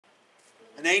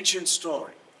an ancient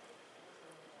story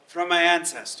from my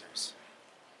ancestors.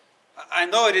 I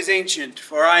know it is ancient,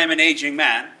 for I am an aging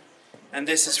man, and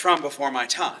this is from before my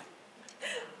time.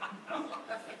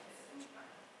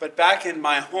 But back in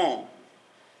my home,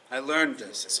 I learned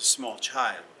this as a small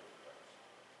child,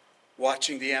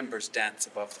 watching the embers dance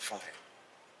above the fire.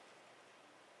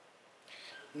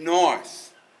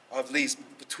 North of Lisbon,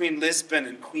 between Lisbon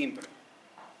and Coimbra,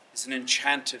 is an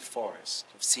enchanted forest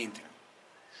of Sintra.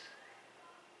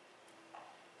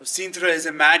 Sintra is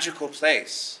a magical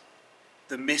place.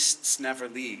 The mists never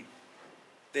leave.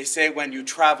 They say when you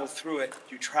travel through it,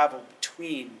 you travel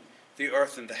between the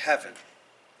earth and the heaven.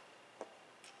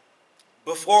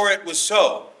 Before it was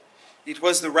so, it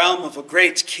was the realm of a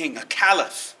great king, a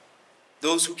caliph,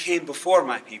 those who came before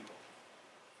my people.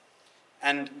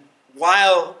 And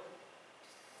while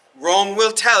Rome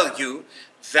will tell you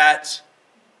that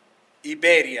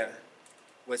Iberia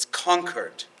was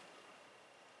conquered,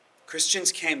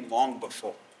 Christians came long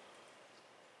before.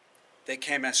 They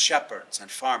came as shepherds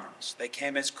and farmers. They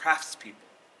came as craftspeople.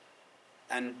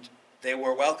 And they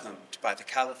were welcomed by the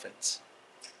caliphates.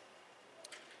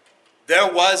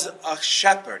 There was a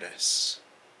shepherdess,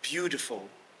 beautiful,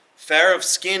 fair of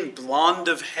skin, blonde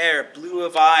of hair, blue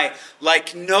of eye,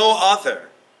 like no other.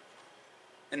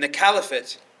 And the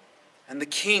caliphate and the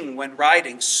king, when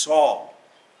riding, saw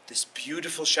this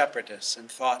beautiful shepherdess and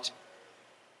thought,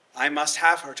 I must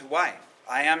have her to wife.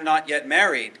 I am not yet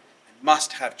married and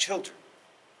must have children.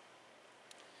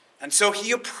 And so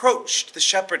he approached the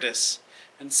shepherdess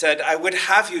and said, I would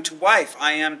have you to wife.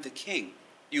 I am the king.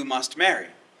 You must marry.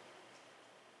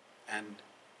 And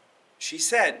she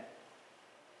said,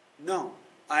 no,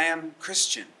 I am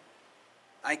Christian.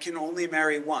 I can only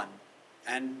marry one,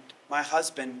 and my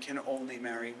husband can only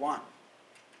marry one.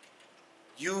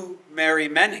 You marry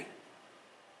many.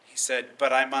 He said,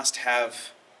 but I must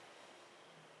have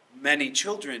many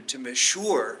children to be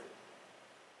sure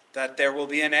that there will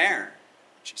be an heir.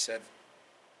 She said,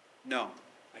 no,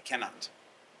 I cannot.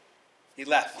 He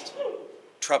left,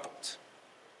 troubled.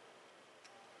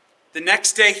 The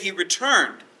next day he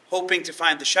returned, hoping to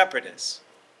find the shepherdess.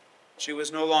 She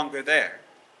was no longer there.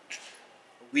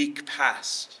 A week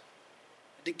passed.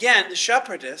 And again, the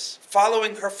shepherdess,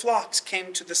 following her flocks,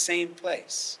 came to the same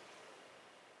place.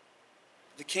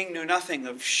 The king knew nothing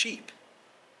of sheep,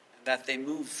 and that they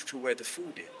move to where the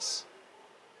food is.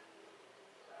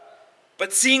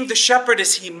 But seeing the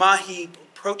shepherdess, he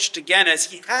approached again,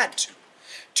 as he had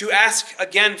to ask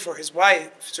again for his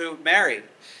wife to marry.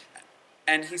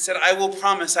 And he said, I will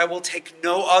promise I will take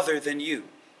no other than you,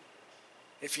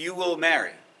 if you will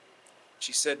marry.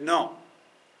 She said, no,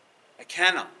 I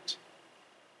cannot,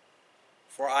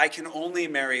 for I can only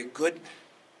marry a good man.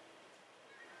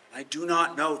 I do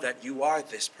not know that you are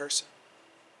this person.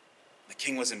 The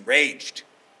king was enraged.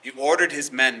 He ordered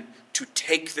his men to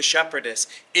take the shepherdess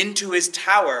into his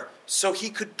tower so he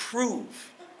could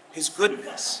prove his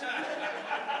goodness.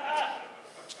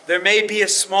 There may be a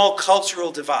small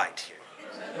cultural divide here.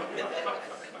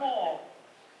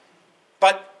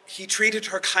 But he treated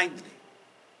her kindly.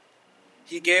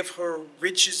 He gave her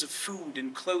riches of food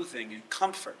and clothing and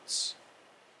comforts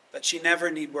that she never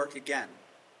need work again.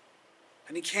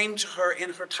 And he came to her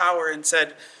in her tower and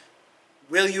said,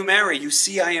 will you marry? You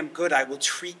see I am good. I will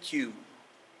treat you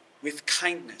with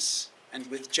kindness and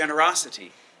with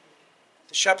generosity.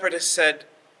 The shepherdess said,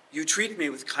 you treat me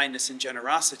with kindness and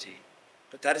generosity,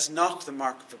 but that is not the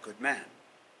mark of a good man.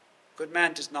 A good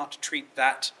man does not treat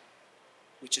that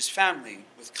which is family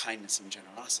with kindness and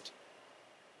generosity.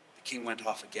 The king went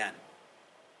off again,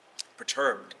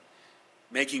 perturbed,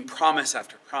 making promise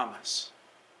after promise,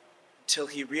 until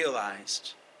he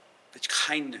realized the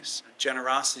kindness and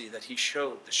generosity that he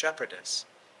showed the shepherdess,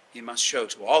 he must show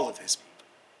to all of his people.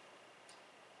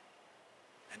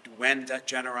 And when that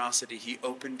generosity, he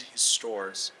opened his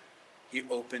stores, he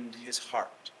opened his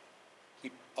heart,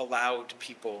 he allowed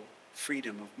people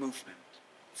freedom of movement,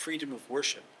 freedom of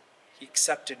worship. He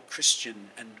accepted Christian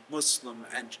and Muslim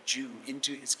and Jew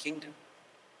into his kingdom.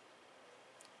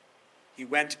 He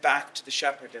went back to the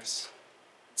shepherdess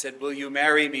and said, will you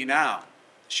marry me now?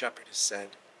 The shepherdess said,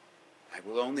 I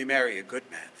will only marry a good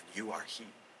man, and you are he.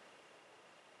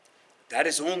 But that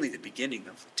is only the beginning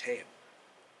of the tale.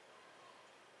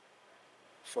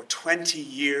 For 20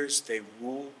 years they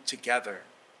ruled together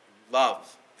in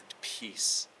love and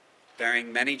peace,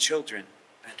 bearing many children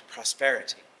and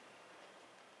prosperity,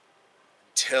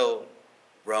 until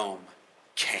Rome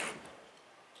came.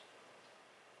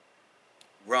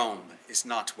 Rome is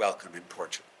not welcome in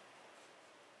Portugal.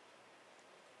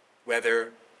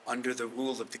 Whether under the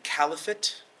rule of the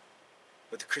caliphate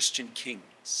or the Christian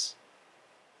kings,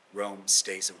 Rome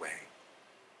stays away.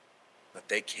 But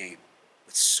they came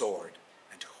with sword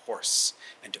and horse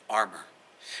and armor,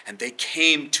 and they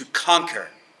came to conquer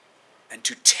and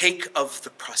to take of the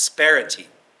prosperity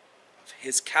of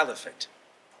his caliphate.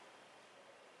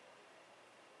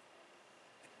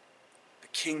 The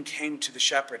king came to the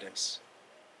shepherdess,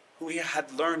 who he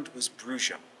had learned was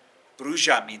Bruja.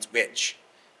 Bruja means witch,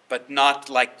 but not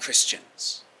like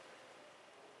Christians.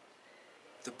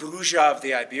 The Bruja of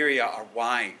the Iberia are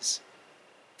wise.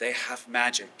 They have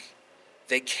magic.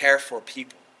 They care for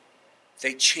people.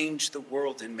 They change the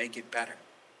world and make it better.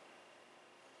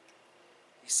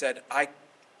 He said, I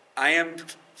am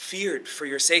feared for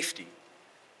your safety.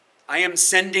 I am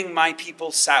sending my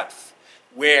people south,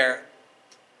 where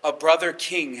a brother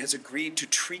king has agreed to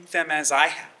treat them as I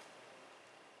have.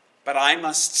 But I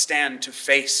must stand to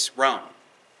face Rome.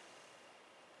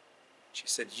 She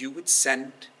said, you would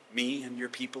send me and your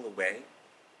people away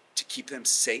to keep them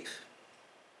safe?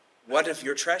 What of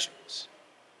your treasures?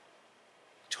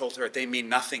 He told her, they mean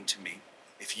nothing to me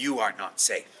if you are not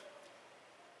safe.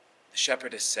 The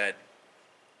shepherdess said,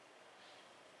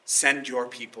 send your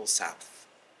people south.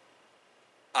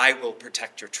 I will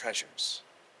protect your treasures.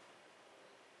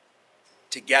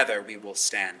 Together we will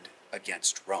stand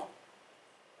against Rome.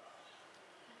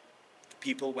 The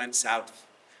people went south.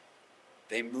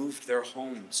 They moved their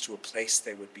homes to a place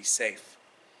they would be safe.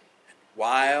 And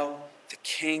while the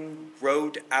king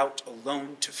rode out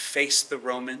alone to face the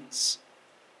Romans,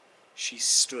 she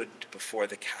stood before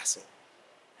the castle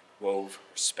and wove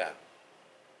her spell.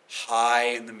 High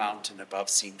in the mountain above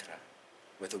Sintra,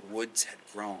 where the woods had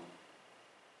grown,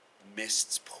 the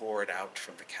mists poured out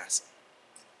from the castle.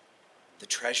 The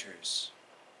treasures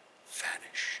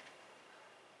vanished.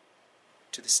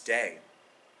 To this day,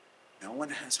 no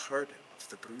one has heard of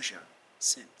the Bruja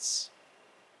since.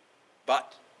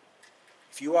 But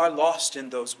if you are lost in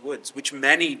those woods, which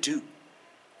many do,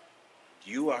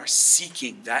 you are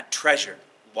seeking that treasure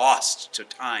lost to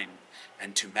time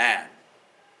and to man,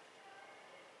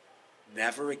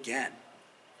 never again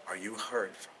are you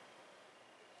heard from.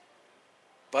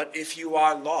 But if you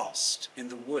are lost in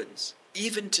the woods,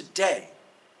 even today,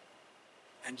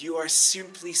 and you are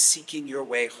simply seeking your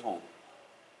way home,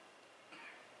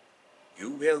 you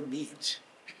will meet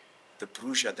the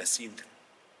Bruja da Sintra,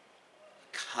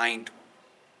 a kind woman,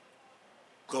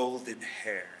 golden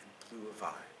hair and blue of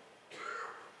eye,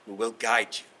 who will guide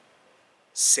you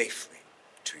safely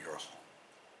to your home.